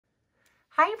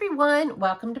Hi everyone,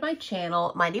 welcome to my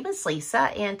channel. My name is Lisa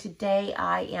and today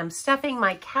I am stuffing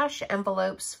my cash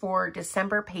envelopes for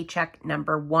December paycheck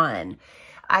number 1.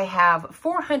 I have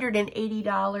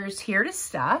 $480 here to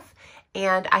stuff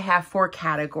and I have 4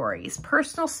 categories: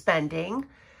 personal spending,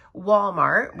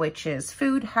 Walmart, which is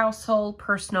food, household,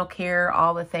 personal care,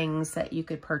 all the things that you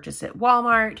could purchase at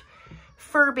Walmart,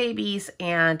 fur babies,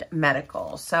 and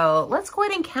medical. So let's go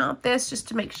ahead and count this just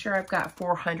to make sure I've got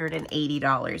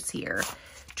 $480 here.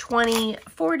 20,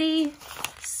 40,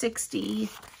 60,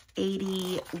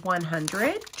 80,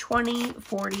 100, 20,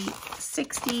 40,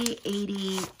 60,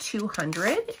 80,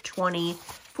 200, 20,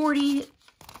 40,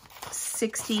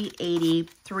 60, 80,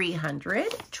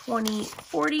 300, 20,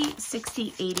 40,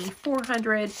 60, 80,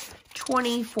 400,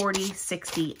 20, 40,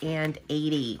 60, and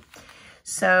 80.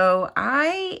 So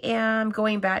I am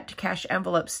going back to cash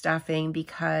envelope stuffing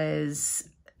because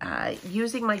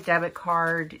using my debit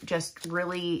card just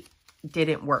really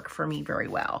didn't work for me very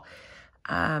well.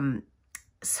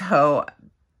 So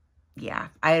yeah,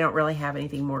 I don't really have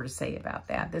anything more to say about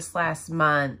that. This last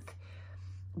month,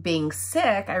 being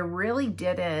sick, I really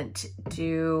didn't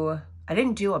do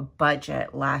a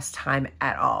budget last time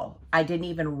at all. I didn't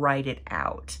even write it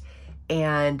out.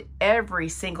 And every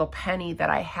single penny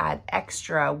that I had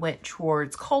extra went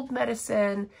towards cold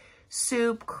medicine,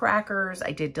 soup, crackers.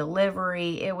 I did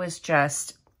delivery. It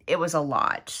was a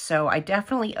lot. So I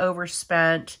definitely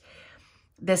overspent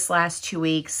this last 2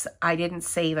 weeks. I didn't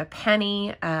save a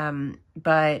penny,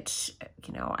 but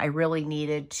you know, I really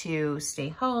needed to stay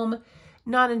home,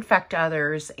 not infect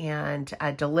others, and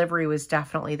delivery was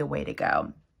definitely the way to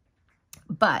go.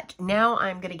 But now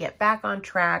I'm going to get back on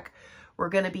track. We're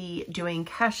going to be doing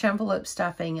cash envelope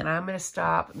stuffing, and I'm going to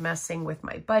stop messing with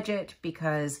my budget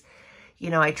because, you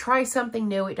know, I try something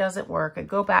new, it doesn't work. I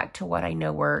go back to what I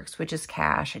know works, which is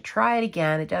cash. I try it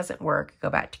again, it doesn't work, I go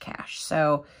back to cash.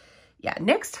 So yeah,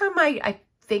 next time I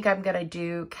think I'm going to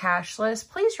do cashless,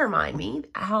 please remind me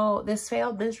how this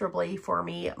failed miserably for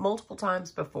me multiple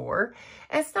times before.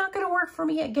 And it's not going to work for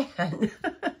me again.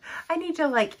 I need to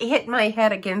like hit my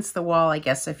head against the wall, I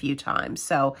guess, a few times.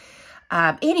 So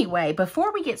anyway,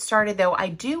 before we get started though, I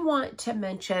do want to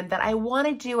mention that I want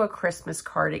to do a Christmas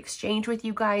card exchange with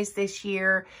you guys this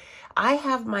year. I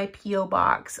have my P.O.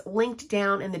 box linked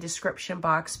down in the description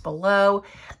box below.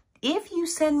 If you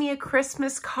send me a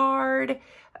Christmas card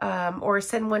or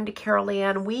send one to Carol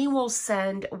Ann, we will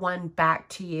send one back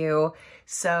to you.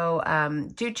 So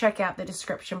do check out the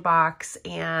description box.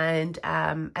 And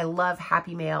I love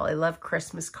Happy Mail. I love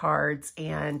Christmas cards.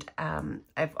 And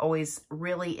I've always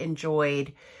really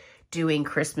enjoyed doing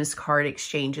Christmas card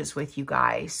exchanges with you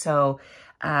guys. So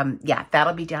yeah,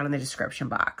 that'll be down in the description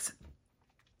box.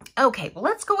 Okay, well,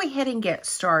 let's go ahead and get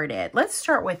started. Let's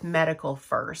start with medical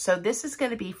first. So this is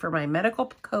going to be for my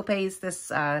medical copays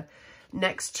this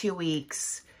next 2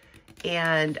 weeks.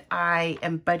 And I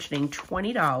am budgeting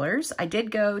 $20. I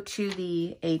did go to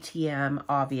the ATM,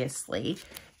 obviously,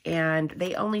 and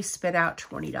they only spit out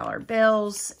 $20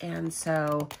 bills. And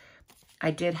so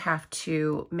I did have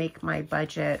to make my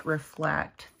budget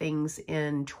reflect things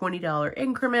in $20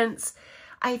 increments.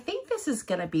 I think this is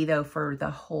going to be, though, for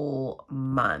the whole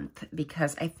month,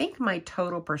 because I think my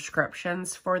total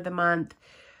prescriptions for the month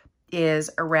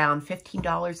is around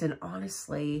 $15. And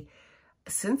honestly,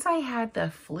 since I had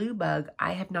the flu bug,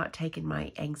 I have not taken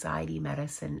my anxiety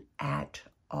medicine at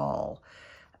all.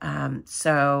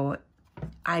 So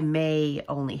I may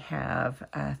only have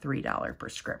a $3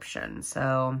 prescription.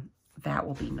 So that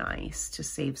will be nice to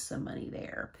save some money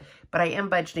there. But I am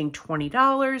budgeting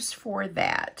 $20 for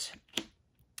that.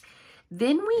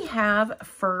 Then we have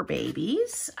fur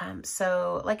babies.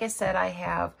 So like I said, I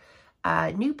have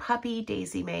a new puppy,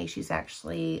 Daisy May. She's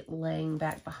actually laying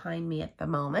back behind me at the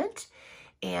moment.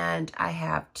 And I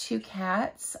have 2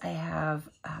 cats. I have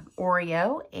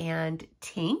Oreo and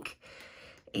Tink.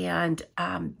 And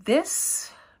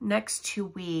this next 2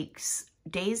 weeks,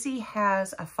 Daisy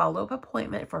has a follow-up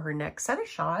appointment for her next set of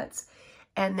shots.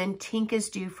 And then Tink is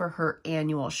due for her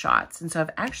annual shots. And so I've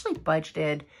actually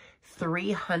budgeted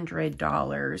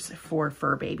 $300 for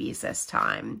fur babies this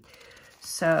time.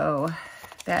 So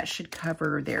that should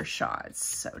cover their shots.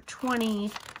 So 20,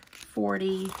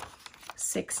 40,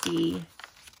 60,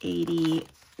 80,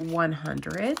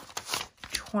 100,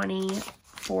 20,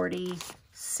 40,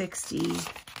 60,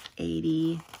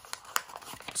 80,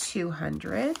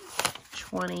 200,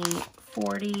 20,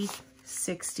 40,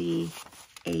 60,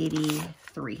 80,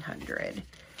 300.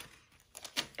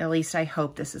 At least I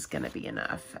hope this is going to be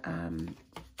enough.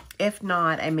 If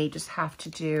not, I may just have to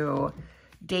do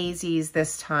Daisy's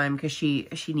this time because she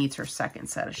needs her second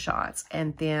set of shots.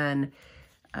 And then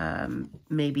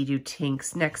maybe do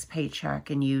Tink's next paycheck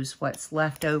and use what's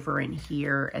left over in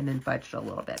here and then budget a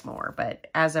little bit more. But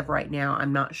as of right now,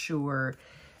 I'm not sure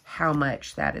how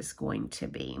much that is going to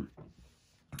be.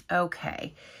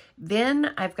 Okay,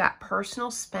 then I've got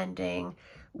personal spending,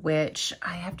 which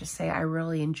I have to say I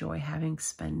really enjoy having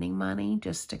spending money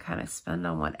just to kind of spend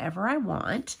on whatever I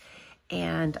want.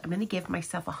 And I'm going to give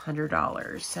myself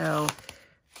 $100. So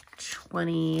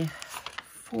 20,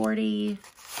 40,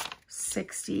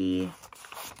 60,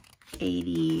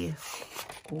 80,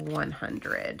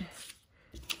 100.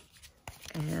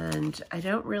 And I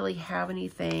don't really have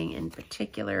anything in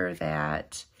particular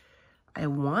that I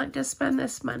want to spend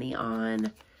this money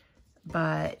on,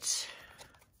 but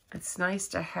it's nice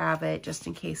to have it just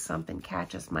in case something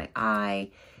catches my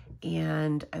eye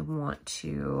and I want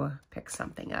to pick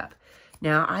something up.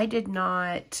 Now, I did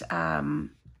not, I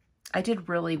did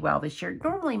really well this year.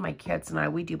 Normally my kids and I,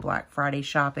 we do Black Friday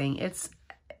shopping. It's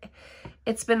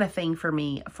been a thing for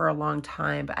me for a long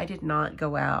time, but I did not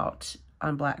go out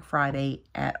on Black Friday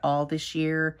at all this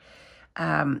year.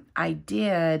 I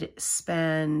did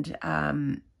spend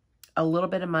a little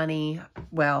bit of money.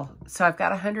 Well, so I've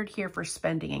got 100 here for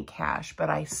spending in cash, but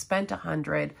I spent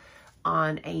 100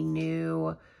 on a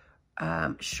new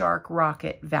Shark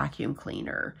Rocket vacuum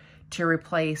cleaner to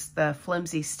replace the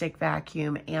flimsy stick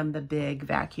vacuum and the big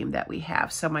vacuum that we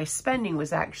have. So my spending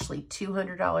was actually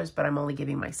 $200, but I'm only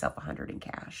giving myself 100 in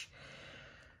cash.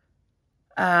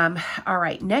 All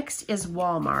right, next is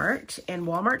Walmart, and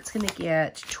Walmart's going to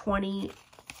get $20,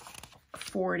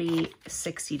 $40,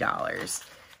 $60.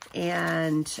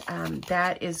 And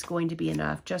that is going to be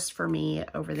enough just for me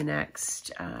over the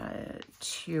next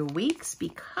 2 weeks,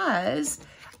 because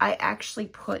I actually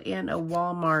put in a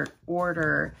Walmart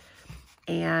order,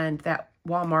 and that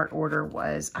Walmart order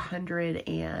was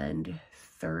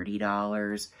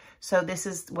 $130. So this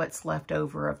is what's left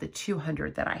over of the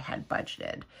 $200 that I had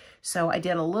budgeted. So I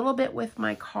did a little bit with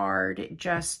my card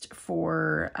just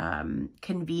for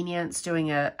convenience,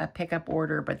 doing a pickup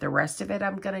order, but the rest of it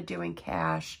I'm going to do in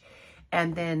cash.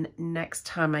 And then next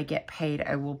time I get paid,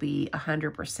 I will be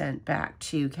 100% back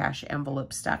to cash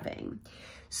envelope stuffing.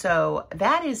 So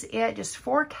that is it, just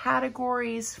 4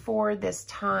 categories for this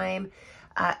time.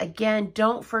 Again,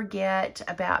 don't forget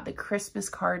about the Christmas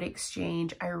card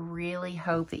exchange. I really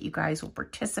hope that you guys will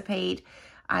participate.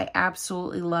 I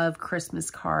absolutely love Christmas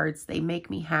cards. They make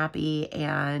me happy,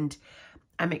 and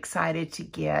I'm excited to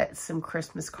get some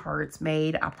Christmas cards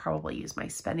made. I'll probably use my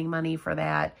spending money for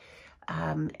that.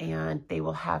 And they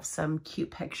will have some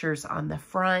cute pictures on the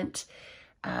front.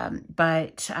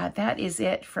 But that is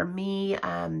it for me.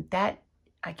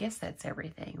 I guess that's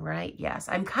everything, right? Yes,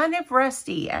 I'm kind of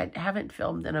rusty. I haven't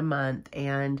filmed in a month,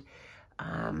 and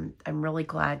I'm really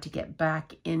glad to get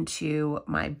back into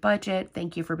my budget.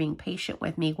 Thank you for being patient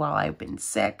with me while I've been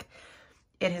sick.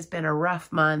 It has been a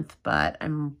rough month, but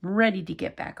I'm ready to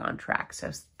get back on track. So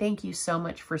thank you so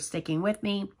much for sticking with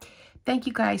me. Thank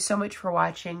you guys so much for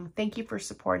watching. Thank you for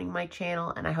supporting my channel,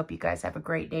 and I hope you guys have a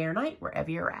great day or night wherever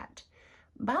you're at.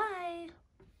 Bye.